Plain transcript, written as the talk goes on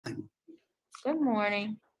Good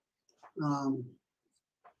morning. Um,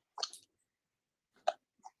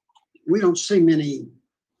 we don't see many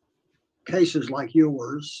cases like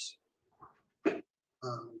yours.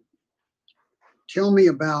 Um, Tell me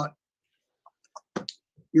about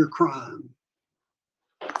your crime.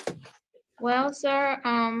 Well, sir,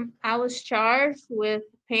 I was charged with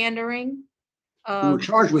pandering. You were Um,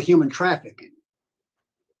 charged with human trafficking.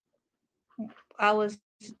 I was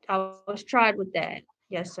I was tried with that.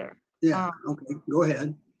 Yes, sir. Yeah, Um, okay, go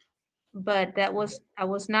ahead. but I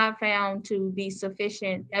was not found to be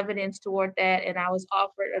sufficient evidence toward that, and I was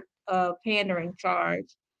offered a pandering charge,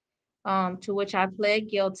 to which I pled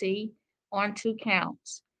guilty on 2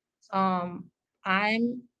 counts. Um,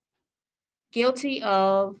 I'm guilty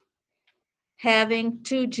of having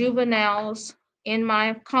 2 juveniles in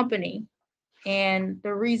my company. And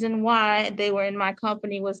the reason why they were in my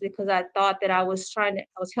company was because I thought that I was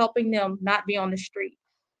helping them not be on the street.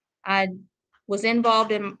 I was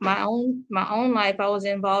involved in my own life. I was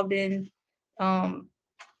involved in um,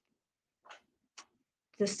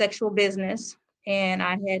 the sexual business, and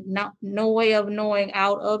I had no way of knowing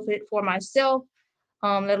out of it for myself,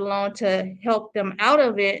 let alone to help them out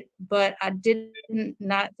of it. But I did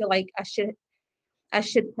not feel like I should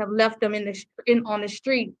have left them in on the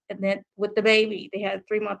street and then with the baby. They had a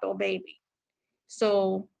 3-month-old baby.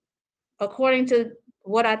 So according to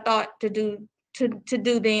what I thought to do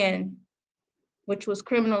then, which was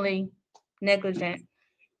criminally negligent,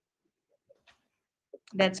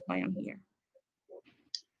 that's why I'm here.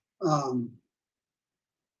 Um,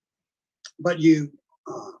 but you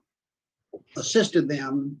uh, assisted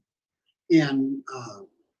them in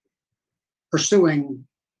pursuing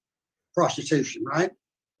prostitution, right?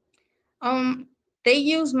 Um, they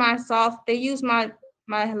used my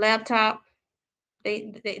laptop.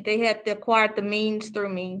 They had acquired the means through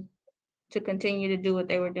me to continue to do what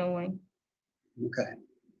they were doing. Okay.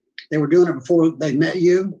 They were doing it before they met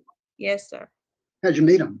you. Yes, sir. How'd you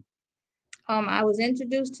meet them? I was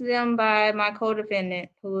introduced to them by my co-defendant,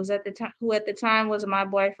 who at the time was my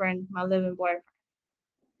boyfriend, my living boyfriend.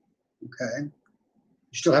 Okay.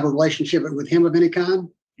 You still have a relationship with him of any kind?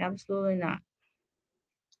 Absolutely not.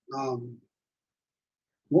 Um,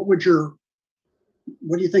 what would your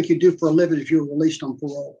what do you think you'd do for a living if you were released on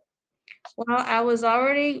parole? Well, I was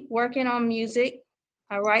already working on music.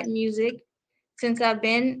 I write music. Since I've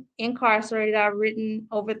been incarcerated, I've written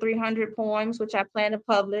over 300 poems, which I plan to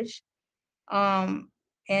publish,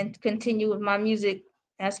 and continue with my music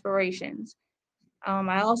aspirations.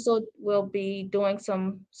 I also will be doing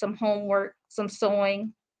some homework, some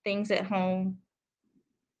sewing things at home.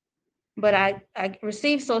 But I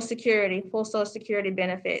receive full Social Security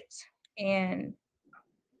benefits, and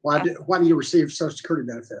Why do you receive Social Security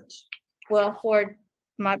benefits? well, for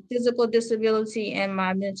my physical disability and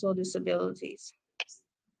my mental disabilities.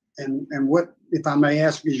 And what, if I may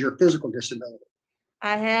ask, is your physical disability?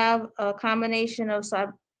 I have a combination of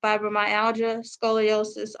fibromyalgia,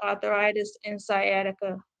 scoliosis, arthritis, and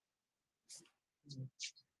sciatica.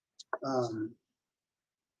 Um,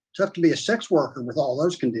 Tough to be a sex worker with all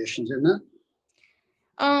those conditions, isn't it?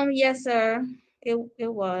 Yes, sir. It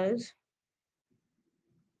was.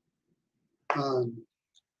 Um,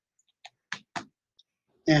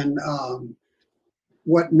 and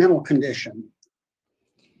what mental condition?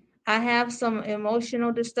 I have some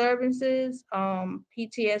emotional disturbances,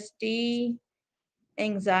 PTSD,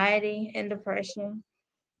 anxiety, and depression.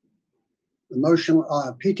 Emotional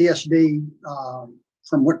PTSD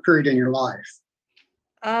from what period in your life?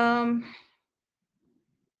 Um,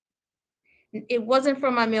 it wasn't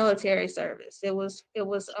from my military service. It was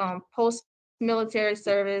post military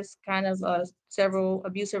service, kind of several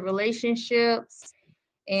abusive relationships,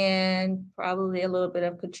 and probably a little bit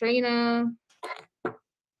of Katrina.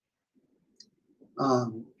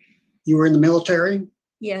 You were in the military?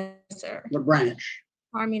 Yes, sir. What branch?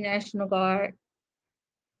 Army National Guard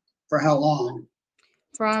For how long?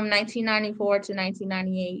 from 1994 to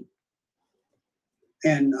 1998.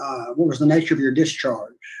 And what was the nature of your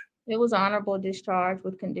discharge? It was honorable discharge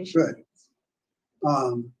with conditions. Good.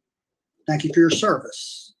 Thank you for your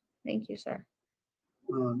service. Thank you, sir.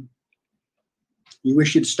 You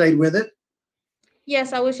wish you'd stayed with it?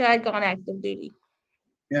 Yes, I wish I had gone active duty.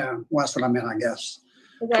 Yeah, well, that's what I meant, I guess.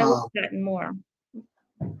 Because I would have gotten more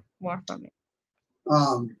from it.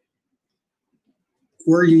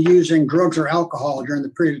 Were you using drugs or alcohol during the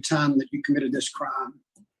period of time that you committed this crime?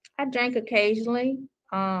 I drank occasionally.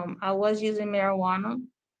 I was using marijuana,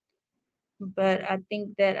 but I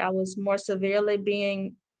think that I was more severely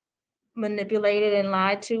being manipulated and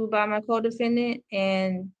lied to by my co-defendant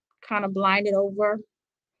and kind of blinded over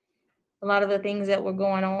a lot of the things that were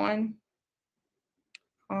going on.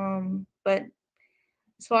 But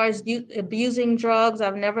as far as abusing drugs,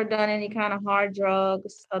 I've never done any kind of hard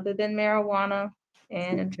drugs other than marijuana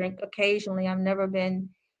and a drink occasionally. I've never been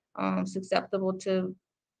susceptible to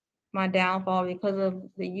my downfall because of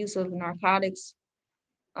the use of narcotics.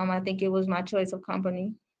 I think it was my choice of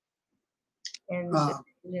company and the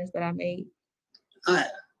decisions that I made.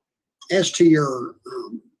 As to your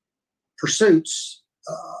pursuits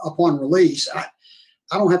upon release, I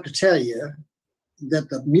don't have to tell you that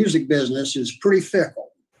the music business is pretty fickle.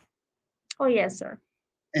 Oh, yes, sir.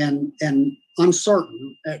 And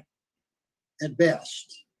uncertain at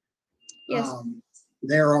best. Yes.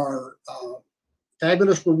 There are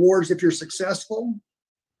fabulous rewards if you're successful,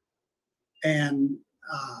 and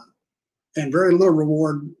very little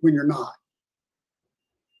reward when you're not.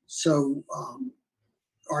 So,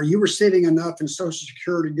 are you receiving enough in Social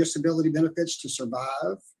Security disability benefits to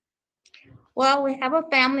survive? Well, we have a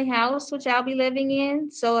family house which I'll be living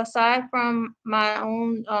in. So aside from my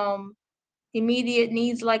own immediate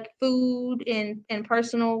needs like food and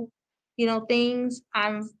personal, things,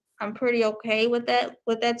 I'm pretty okay with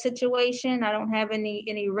that situation. I don't have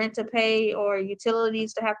any rent to pay or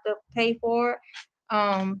utilities to have to pay for.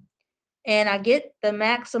 And I get the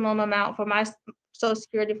maximum amount for my Social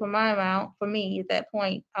Security for my amount for me at that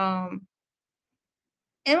point. And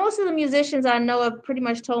most of the musicians I know have pretty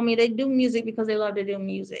much told me they do music because they love to do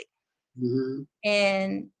music. Mm-hmm.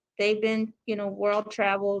 And they've been, world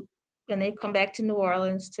traveled, and they've come back to New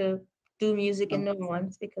Orleans to do music in New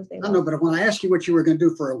Orleans because they I know, but when I asked you what you were going to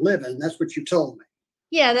do for a living, that's what you told me.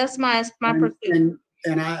 Yeah, that's my pursuit.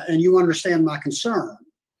 And you understand my concern.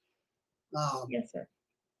 Yes, sir.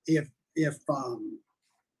 If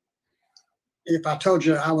I told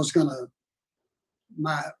you I was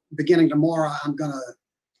beginning tomorrow, I'm going to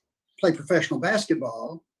play professional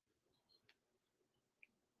basketball,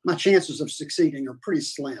 my chances of succeeding are pretty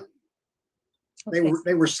slim. Okay.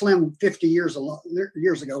 They were slim 50 years ago,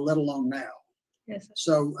 let alone now. Yes, sir.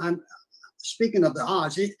 So I'm speaking of the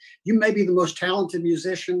odds. You may be the most talented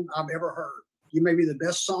musician I've ever heard. You may be the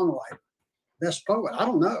best songwriter, best poet. I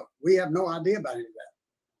don't know. We have no idea about any of that.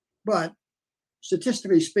 But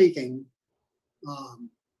statistically speaking,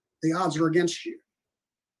 the odds are against you.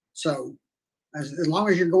 So as long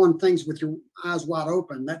as you're going things with your eyes wide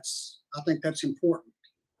open, I think that's important.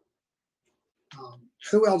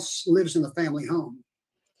 Who else lives in the family home?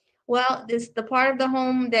 Well, it's the part of the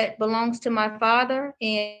home that belongs to my father,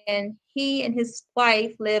 and he and his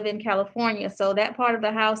wife live in California. So that part of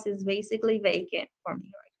the house is basically vacant for me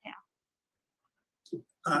right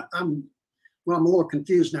now. I'm a little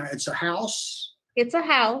confused now. It's a house? It's a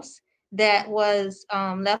house that was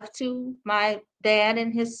left to my dad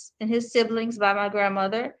and his siblings by my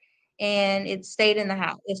grandmother, and it stayed in the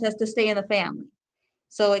house. It has to stay in the family,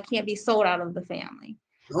 so it can't be sold out of the family.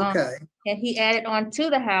 Okay. And he added on to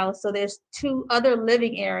the house, so there's 2 other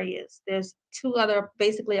living areas. There's 2 other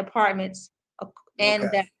basically apartments, and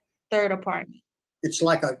that 3rd apartment. It's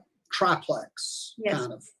like a triplex, yes.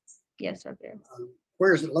 Kind of. Yes, sir.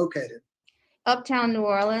 Where is it located? Uptown New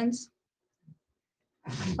Orleans,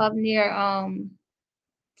 up near up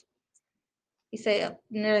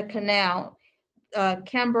near the canal,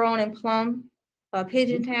 Cambronne and Plum,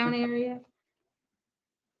 Pigeon Town area.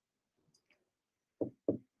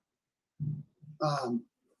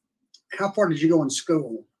 How far did you go in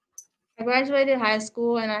school? I graduated high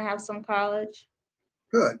school and I have some college.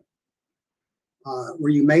 Good. Were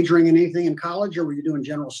you majoring in anything in college, or were you doing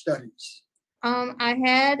general studies? I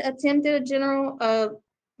had attempted a general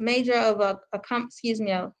major of a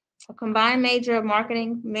combined major of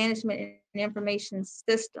marketing management and information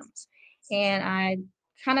systems, and I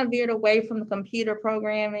kind of veered away from the computer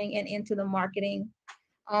programming and into the marketing.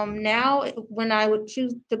 Now, when I would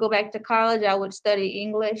choose to go back to college, I would study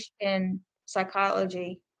English and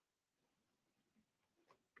psychology.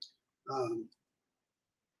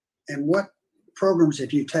 And what programs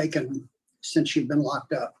have you taken since you've been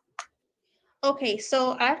locked up? Okay,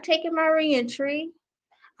 so I've taken my reentry.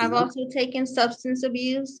 I've also taken substance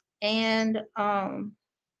abuse and I'm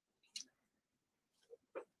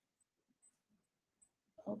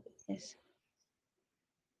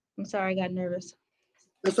sorry, I got nervous.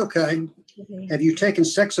 That's okay. Have you taken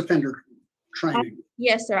sex offender training?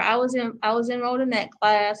 Yes, sir. I was enrolled in that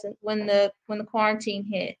class when the quarantine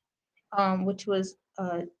hit, which was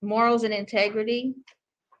morals and integrity,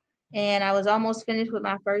 and I was almost finished with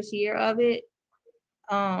my first year of it.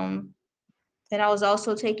 And I was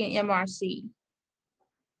also taking MRC.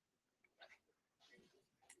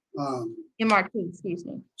 MRT, excuse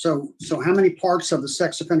me. So how many parts of the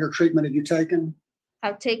sex offender treatment have you taken?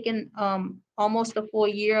 I've taken almost a full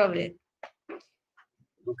year of it.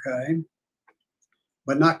 okay,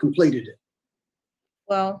 but not completed it.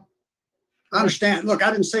 Well, I understand. Look,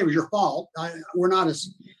 I didn't say it was your fault. We're not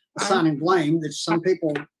assigning blame. It's some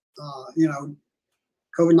people,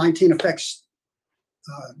 COVID-19 affects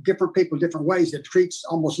different people different ways. It treats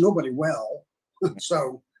almost nobody well.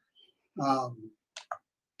 So, I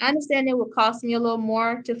understand it would cost me a little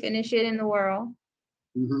more to finish it in the world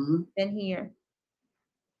than here.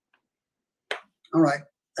 All right.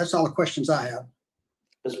 That's all the questions I have.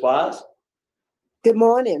 Ms. Wise? Good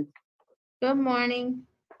morning. Good morning.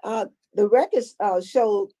 The records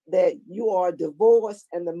show that you are divorced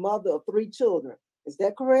and the mother of 3 children. Is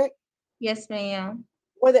that correct? Yes, ma'am.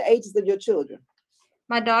 What are the ages of your children?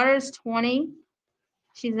 My daughter is 20.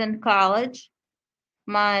 She's in college.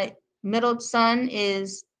 My middle son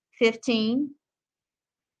is 15.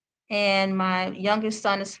 And my youngest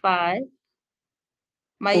son is 5.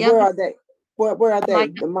 Where are they? Where are they,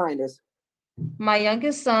 the minors? My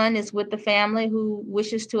youngest son is with the family who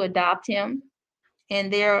wishes to adopt him,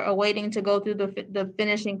 and they're awaiting to go through the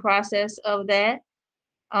finishing process of that.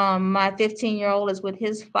 My 15-year-old is with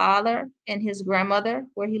his father and his grandmother,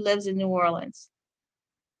 where he lives in New Orleans.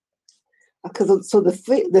 So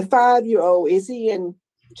the 5-year-old, is he in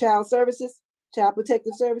child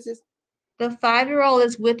protective services? The 5-year-old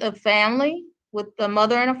is with a family, with a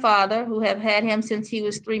mother and a father who have had him since he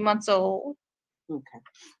was 3 months old. Okay.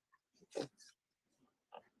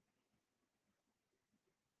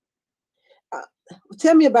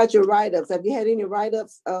 Tell me about your write-ups. Have you had any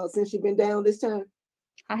write-ups since you've been down this time?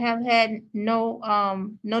 I have had no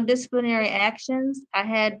disciplinary actions. I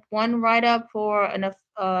had one write-up for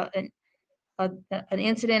an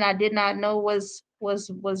incident I did not know was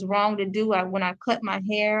wrong to do. When I cut my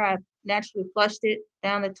hair, I naturally flushed it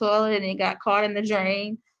down the toilet and it got caught in the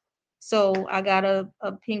drain. So I got a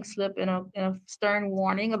pink slip and a stern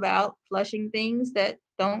warning about flushing things that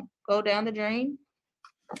don't go down the drain.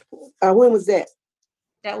 When was that?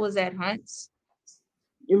 That was at Hunt's.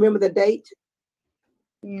 You remember the date?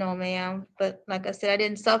 No, ma'am. But like I said, I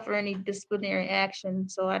didn't suffer any disciplinary action,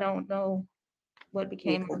 so I don't know what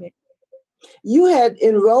became of it. You had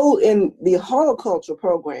enrolled in the horticulture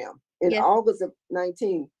program in Yes. August of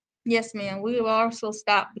 19. Yes, ma'am. We were also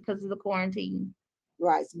stopped because of the quarantine.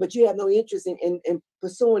 Right, but you have no interest in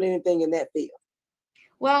pursuing anything in that field.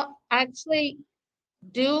 Well, actually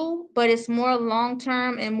do, but it's more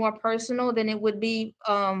long-term and more personal than it would be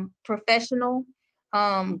professional. Me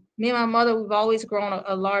and my mother, we've always grown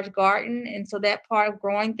a large garden, and so that part of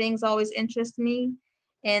growing things always interests me.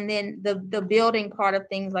 And then the building part of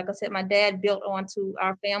things, like I said, my dad built onto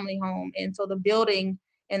our family home, and so the building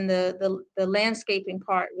and the landscaping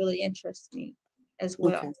part really interests me as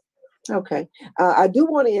well. Okay. I do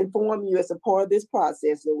want to inform you, as a part of this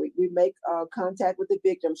process, that we make contact with the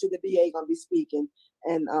victim. Should the DA going to be speaking,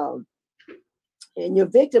 and your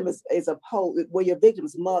victim is opposed. Well, your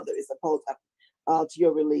victim's mother is opposed to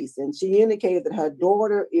your release, and she indicated that her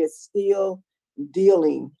daughter is still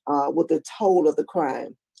dealing with the toll of the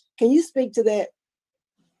crime. Can you speak to that?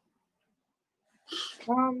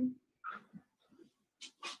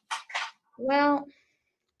 Well,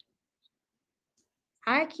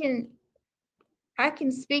 I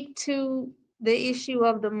can speak to the issue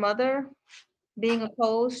of the mother being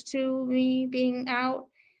opposed to me being out.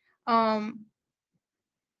 I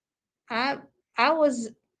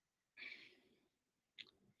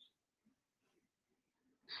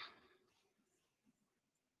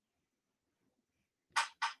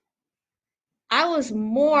was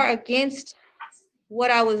more against what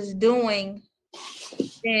I was doing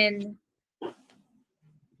than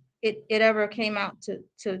it ever came out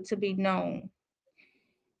to be known.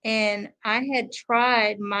 And I had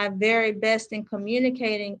tried my very best in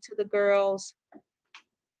communicating to the girls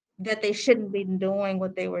that they shouldn't be doing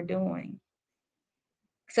what they were doing,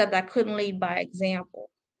 except I couldn't lead by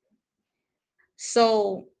example.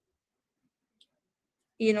 So,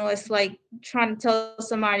 it's like trying to tell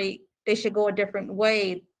somebody they should go a different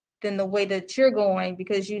way than the way that you're going,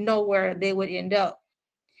 because you know where they would end up.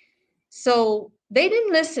 So they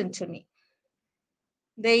didn't listen to me.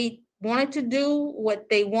 They wanted to do what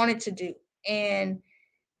they wanted to do. And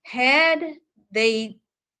had they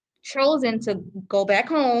chosen to go back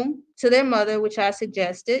home to their mother, which I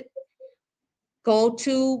suggested, go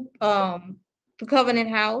to the Covenant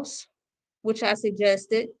House, which I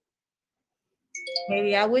suggested,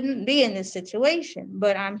 maybe I wouldn't be in this situation.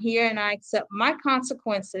 But I'm here and I accept my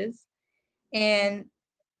consequences and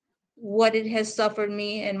what it has suffered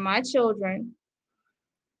me and my children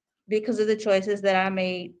because of the choices that I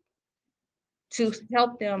made to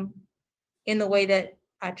help them in the way that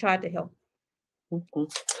I tried to help.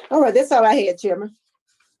 All right, that's all I had, Chairman.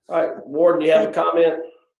 All right, Warden, you have a comment?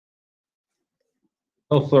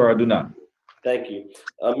 No, sir, I do not. Thank you.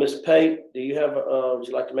 Ms. Pate, do you have, would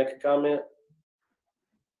you like to make a comment?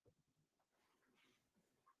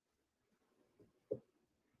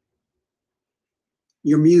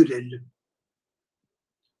 You're muted.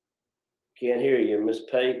 Can't hear you, Ms.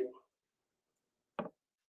 Pate.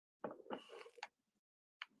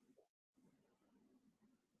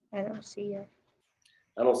 I don't see her.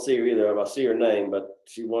 I don't see her either. I see her name, but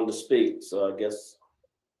she wanted to speak, so I guess.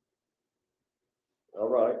 All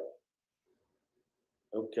right.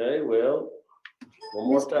 Okay, well, one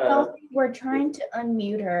more Mr. time. Kelsey, we're trying to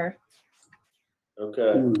unmute her.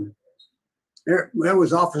 Okay. There, that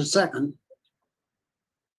was off for a second.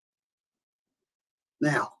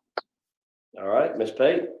 Now. All right, Ms.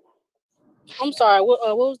 Pate. I'm sorry, what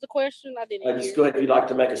was the question? I didn't Just hear. go ahead if you'd like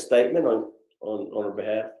to make a statement on her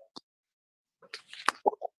behalf.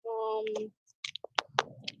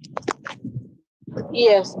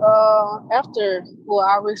 Yes, I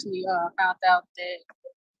recently found out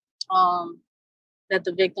that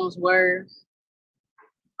the victims were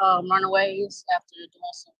runaways after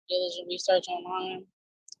doing some diligent research online.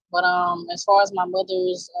 But as far as my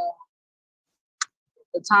mother's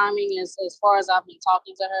the timing is, as far as I've been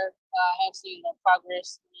talking to her, I have seen the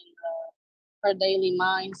progress in her daily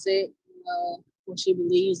mindset, what she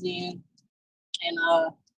believes in, and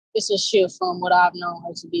it's a shift from what I've known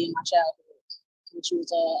her to be in my childhood, when she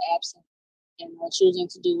was absent and choosing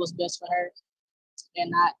to do what's best for her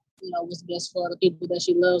and not, what's best for the people that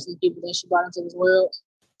she loves and the people that she brought into this world.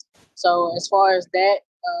 So as far as that,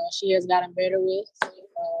 she has gotten better with.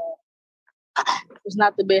 It's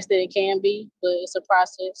not the best that it can be, but it's a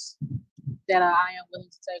process that I am willing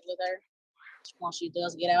to take with her once she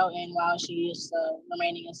does get out and while she is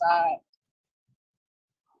remaining inside.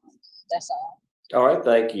 That's all. All right,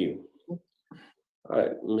 thank you. All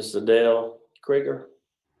right, Ms. Adele Krieger.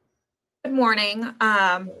 Good morning.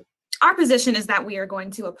 Our position is that we are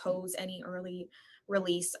going to oppose any early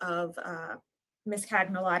release of Ms.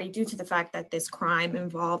 Cagnolotti due to the fact that this crime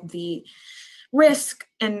involved the risk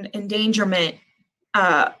and endangerment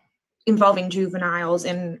involving juveniles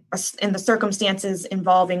and in the circumstances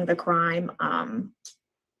involving the crime.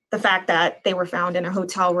 The fact that they were found in a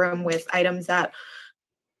hotel room with items that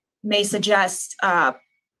may suggest an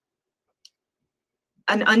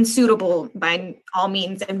unsuitable, by all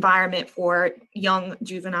means, environment for young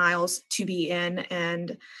juveniles to be in.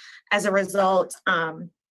 And as a result,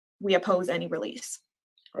 we oppose any release.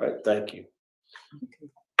 All right, thank you.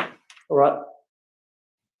 All right.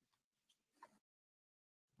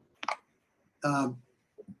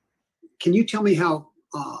 Can you tell me how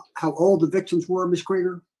old the victims were, Ms.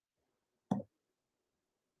 Krieger?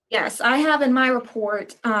 Yes, I have in my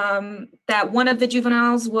report that one of the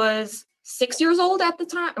juveniles was 6 years old at the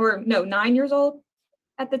time, or no, 9 years old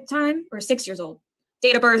at the time, or 6 years old.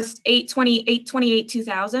 Date of birth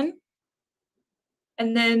 8/28/2000.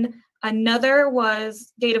 And then another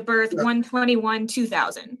was date of birth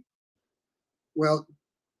 1/21/2000. Well,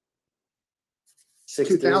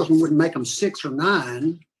 16. 2000 wouldn't make them 6 or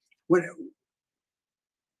 9. What?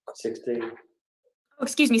 16. Oh,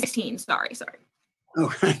 excuse me, 16. Sorry.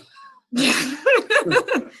 Okay.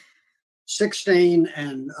 16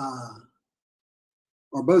 and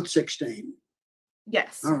or both 16.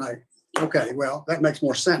 Yes. All right. Okay. Well, that makes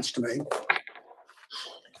more sense to me.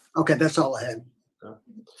 Okay, that's all I had.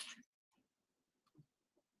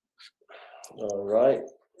 All right.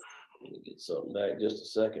 Let me get something back just a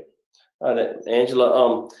second. All right,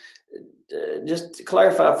 Angela, just to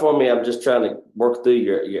clarify for me, I'm just trying to work through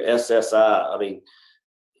your SSI. I mean,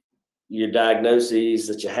 your diagnoses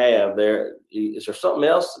that you have there. Is there something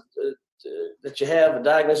else that you have a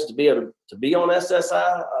diagnosis to be able to be on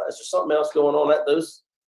SSI? Is there something else going on at those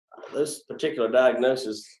particular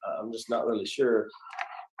diagnoses? I'm just not really sure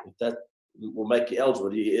if that will make you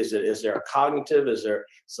eligible. Is there a cognitive? Is there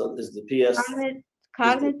some? Is the PS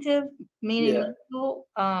cognitive meaning Yeah. mental?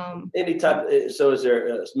 Any type? So is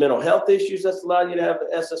there mental health issues that's allowing you to have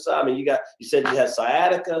SSI? I mean, you said you had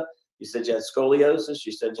sciatica. You said you had scoliosis.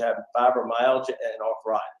 You said you had fibromyalgia and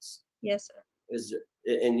arthritis. Yes, sir. Is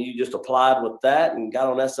it, and you just applied with that and got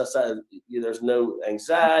on SSI? There's no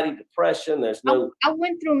anxiety, depression. There's no. I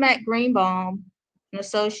went through Matt Greenbaum and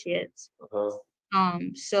Associates. Uh-huh.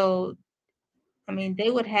 So, I mean, they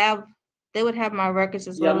would have my records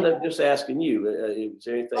as Yeah, well. I'm just asking you. Is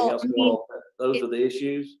there anything else going on? Those are the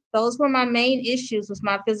issues. Those were my main issues, was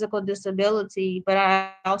my physical disability, but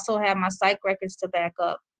I also have my psych records to back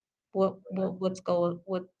up what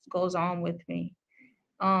goes on with me.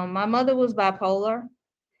 My mother was bipolar,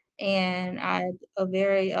 and I had a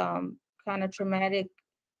very kind of traumatic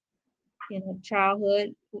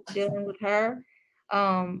childhood dealing with her.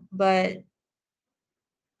 But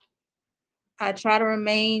I try to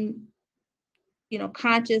remain,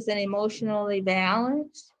 conscious and emotionally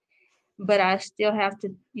balanced, but I still have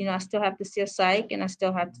to, I still have to see a psych, and I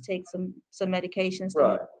still have to take some medications to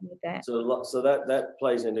Right. help with that. So that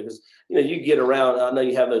plays into, because you get around. I know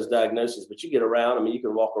you have those diagnoses, but you get around. I mean, you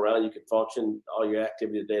can walk around, you can function, all your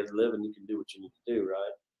activity of daily living, you can do what you need to do,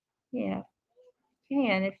 right? Yeah.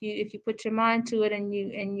 And if you put your mind to it, and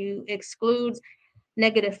you exclude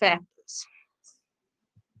negative factors.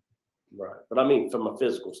 Right. But I mean, from a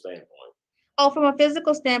physical standpoint. Oh, from a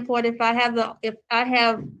physical standpoint, if I have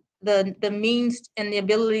the means and the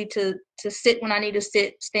ability to sit when I need to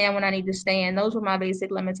sit, stand when I need to stand, those were my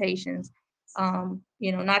basic limitations.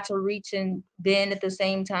 Not to reach and bend at the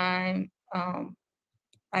same time.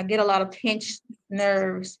 I get a lot of pinched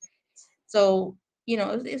nerves. So,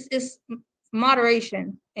 it's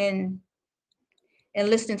moderation and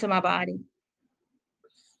listening to my body.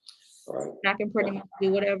 Right. I can pretty much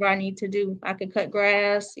do whatever I need to do. I could cut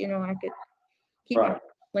grass, I could keep Right. it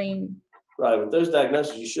clean. Right. With those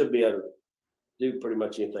diagnoses, you should be able to do pretty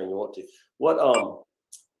much anything you want to.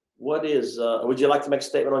 What is, would you like to make a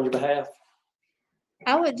statement on your behalf?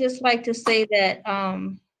 I would just like to say that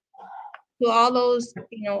to all those,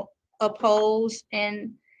 opposed,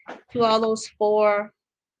 and to all those for,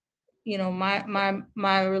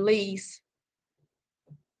 my release,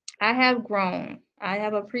 I have grown. I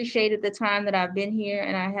have appreciated the time that I've been here,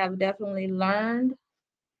 and I have definitely learned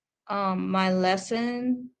my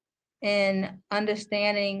lesson and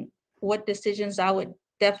understanding what decisions I would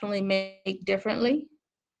definitely make differently.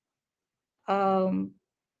 I've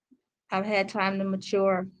had time to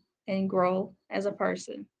mature and grow as a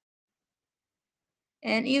person.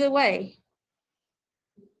 And either way,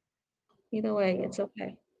 it's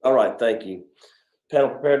okay. All right, thank you. Panel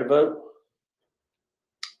prepared to vote?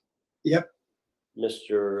 Yep.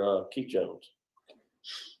 Mr. Keith Jones.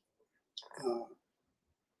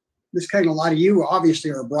 Ms. Cagnolati, you obviously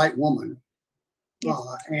are a bright woman. Yes.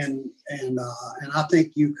 And I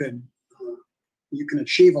think you can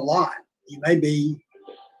achieve a lot. You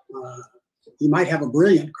might have a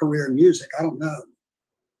brilliant career in music. I don't know,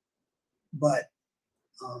 but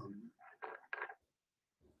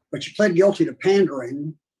you pled guilty to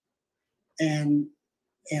pandering, and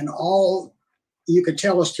all you could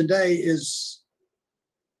tell us today is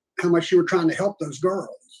how much you were trying to help those girls.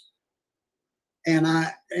 And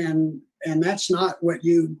that's not what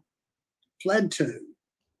you pled to.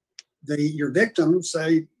 Your victims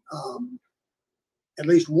say, at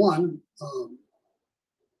least one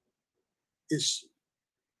is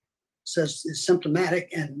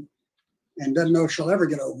symptomatic and doesn't know if she'll ever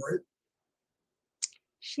get over it.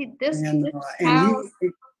 He's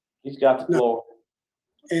got the floor.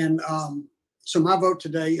 And so my vote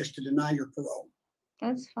today is to deny your parole.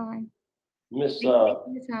 That's fine. Miss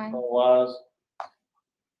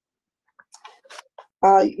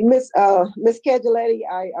Miss Cagnolati,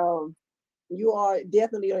 you are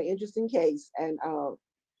definitely an interesting case, and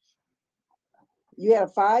you had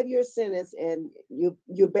a 5-year sentence, and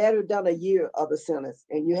you better done a year of the sentence,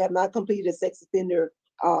 and you have not completed a sex offender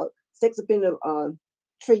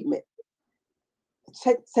treatment,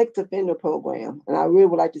 sex offender program, and I really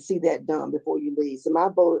would like to see that done before you leave. So my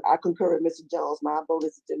vote, I concur with Mr. Jones. My vote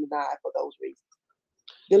is to deny for those reasons.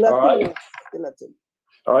 Good luck to you. Good luck to you.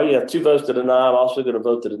 All right, you have 2 votes to deny. I'm also going to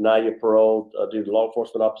vote to deny your parole due to law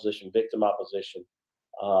enforcement opposition, victim opposition.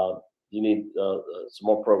 You need some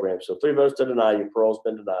more programs. So 3 votes to deny. Your parole's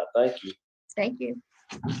been denied. Thank you. Thank you.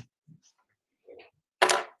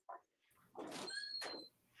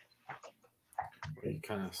 You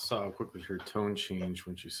kind of saw how quickly her tone changed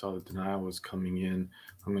when she saw the denial was coming in.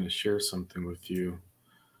 I'm going to share something with you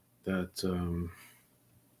that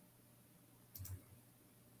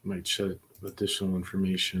might shed additional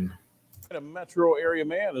information. A metro area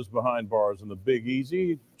man is behind bars in the Big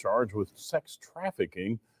Easy, charged with sex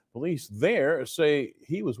trafficking. Police there say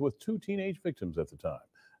he was with 2 teenage victims at the time.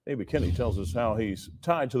 David Kenny tells us how he's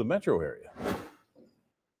tied to the metro area.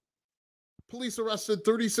 Police arrested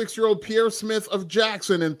 36-year-old Pierre Smith of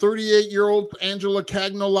Jackson and 38-year-old Angela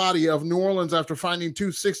Cagnolati of New Orleans after finding 2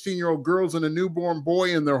 16-year-old girls and a newborn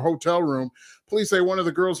boy in their hotel room. Police say one of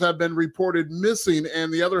the girls had been reported missing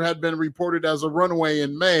and the other had been reported as a runaway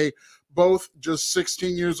in May, both just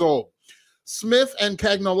 16 years old. Smith and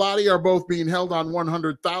Cagnolati are both being held on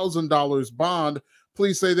 $100,000 bond.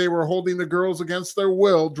 Police say they were holding the girls against their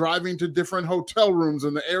will, driving to different hotel rooms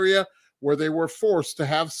in the area where they were forced to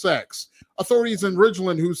have sex. Authorities in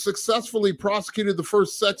Ridgeland, who successfully prosecuted the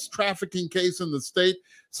first sex trafficking case in the state,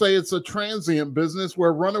 say it's a transient business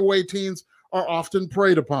where runaway teens are often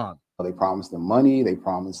preyed upon. They promise them money, they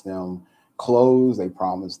promise them clothes, they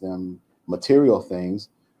promise them material things.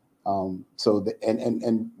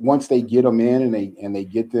 And once they get them in and they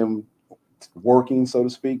get them working, so to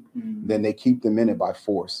speak, then they keep them in it by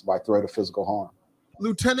force, by threat of physical harm.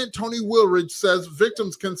 Lieutenant Tony Wilridge says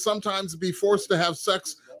victims can sometimes be forced to have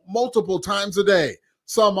sex multiple times a day.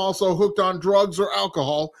 Some also hooked on drugs or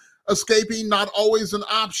alcohol. Escaping not always an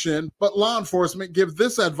option, but law enforcement give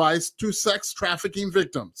this advice to sex trafficking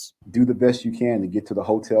victims. Do the best you can to get to the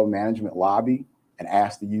hotel management lobby and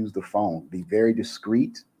ask to use the phone. Be very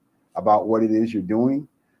discreet about what it is you're doing,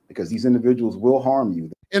 because these individuals will harm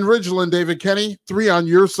you. In Ridgeland, David Kenny, 3 on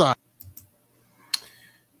your side.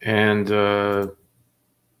 And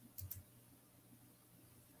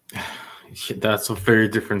that's a very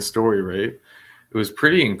different story, right? It was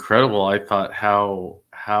pretty incredible. I thought how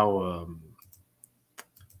I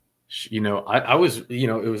was,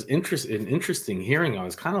 it was interesting hearing. I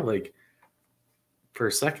was kind of like, for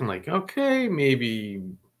a second, like, okay, maybe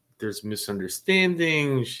there's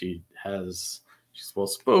misunderstanding. She's well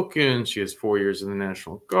spoken. She has 4 years in the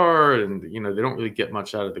National Guard, and they don't really get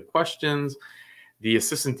much out of the questions. The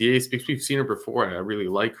assistant DA speaks. We've seen her before. I really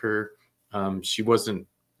like her. She wasn't,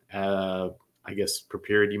 I guess,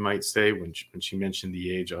 prepared, you might say, when she mentioned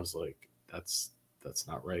the age. I was like, that's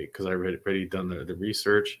not right, because I already done the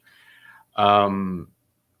research.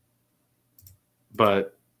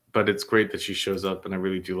 But it's great that she shows up, and I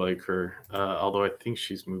really do like her. Although I think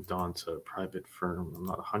she's moved on to a private firm. I'm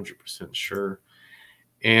not 100% sure.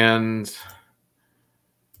 And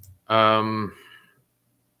hold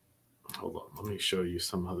on, let me show you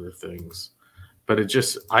some other things. But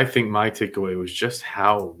I think my takeaway was just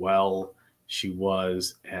how well she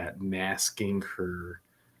was at masking her,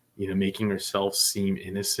 making herself seem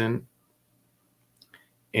innocent.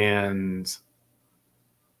 And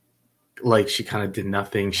like, she kind of did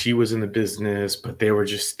nothing. She was in the business, but they were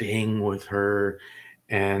just staying with her.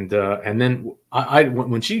 And then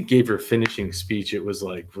when she gave her finishing speech, it was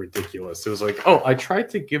like ridiculous. It was like, oh, I tried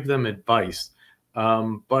to give them advice,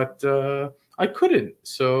 but I couldn't.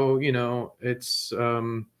 So, it's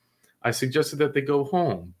I suggested that they go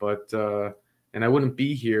home, but and I wouldn't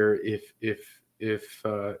be here if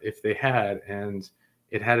they had, and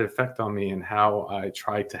it had an effect on me and how I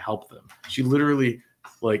tried to help them. She literally,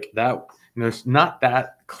 like, that, it's not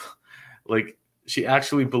that, like, she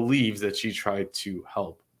actually believes that she tried to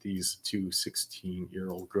help these two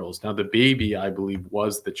 16-year-old girls. Now, the baby, I believe,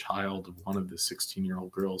 was the child of one of the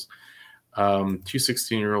 16-year-old girls. 2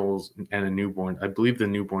 16-year-olds and a newborn. I believe the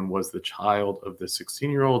newborn was the child of the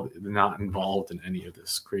 16-year-old, not involved in any of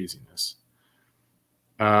this craziness.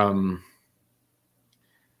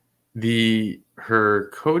 Her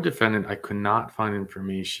co-defendant, I could not find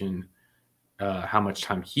information how much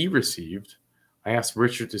time he received. I asked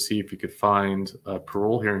Richard to see if he could find a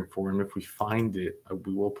parole hearing for him. If we find it,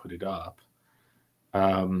 we will put it up.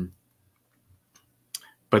 But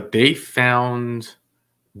they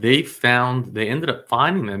ended up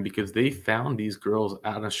finding them because they found these girls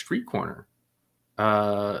at a street corner.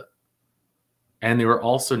 And they were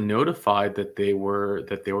also notified that they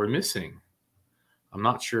were missing. I'm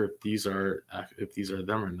not sure if these are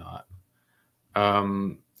them or not.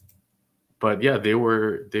 But yeah, they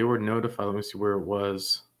were notified. Let me see where it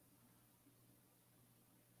was.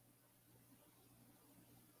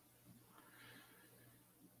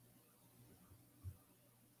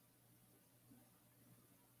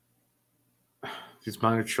 These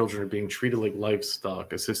minor children are being treated like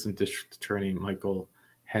livestock. Assistant District Attorney Michael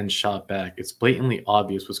Hen shot back. It's blatantly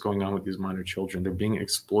obvious what's going on with these minor children. They're being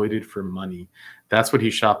exploited for money. That's what he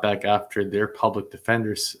shot back after their public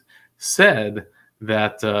defenders said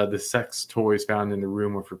that the sex toys found in the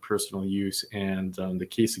room were for personal use, and the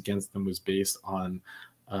case against them was based on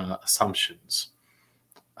assumptions.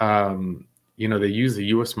 They use the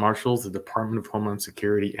U.S. Marshals, the Department of Homeland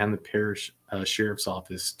Security, and the parish sheriff's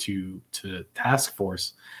office to task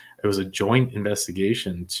force. It was a joint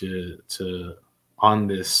investigation on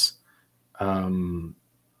this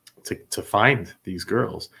to find these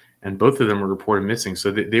girls, and both of them were reported missing.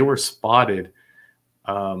 So they were spotted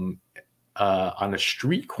on a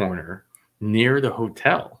street corner near the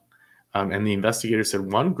hotel. And the investigator said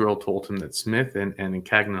one girl told him that Smith and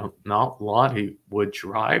Cagnalotti would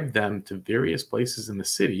drive them to various places in the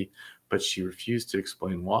city, but she refused to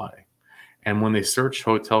explain why. And when they searched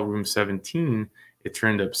hotel room 17, it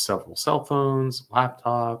turned up several cell phones,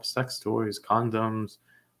 laptops, sex toys, condoms,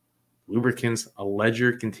 lubricants, a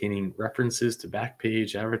ledger containing references to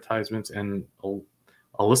Backpage advertisements, and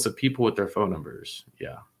a list of people with their phone numbers.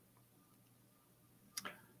 Yeah.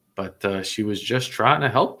 But she was just trying to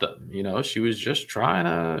help them, you know. She was just trying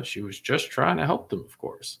to help them, of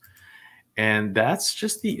course. And that's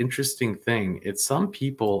just the interesting thing. It's some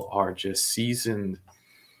people are just seasoned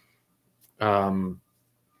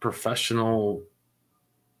professional,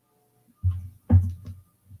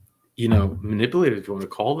 you know, manipulators, if you want to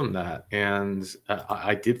call them that. And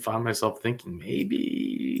I did find myself thinking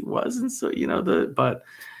maybe it wasn't so, you know, but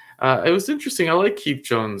it was interesting. I like Keith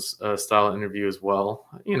Jones' style interview as well.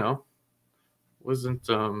 You know, wasn't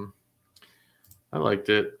I liked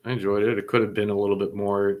it. I enjoyed it. It could have been a little bit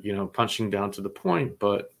more, you know, punching down to the point,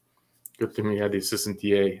 but good thing we had the assistant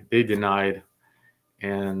DA. They denied,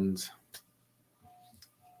 and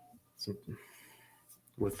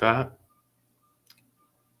with that,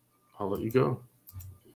 I'll let you go.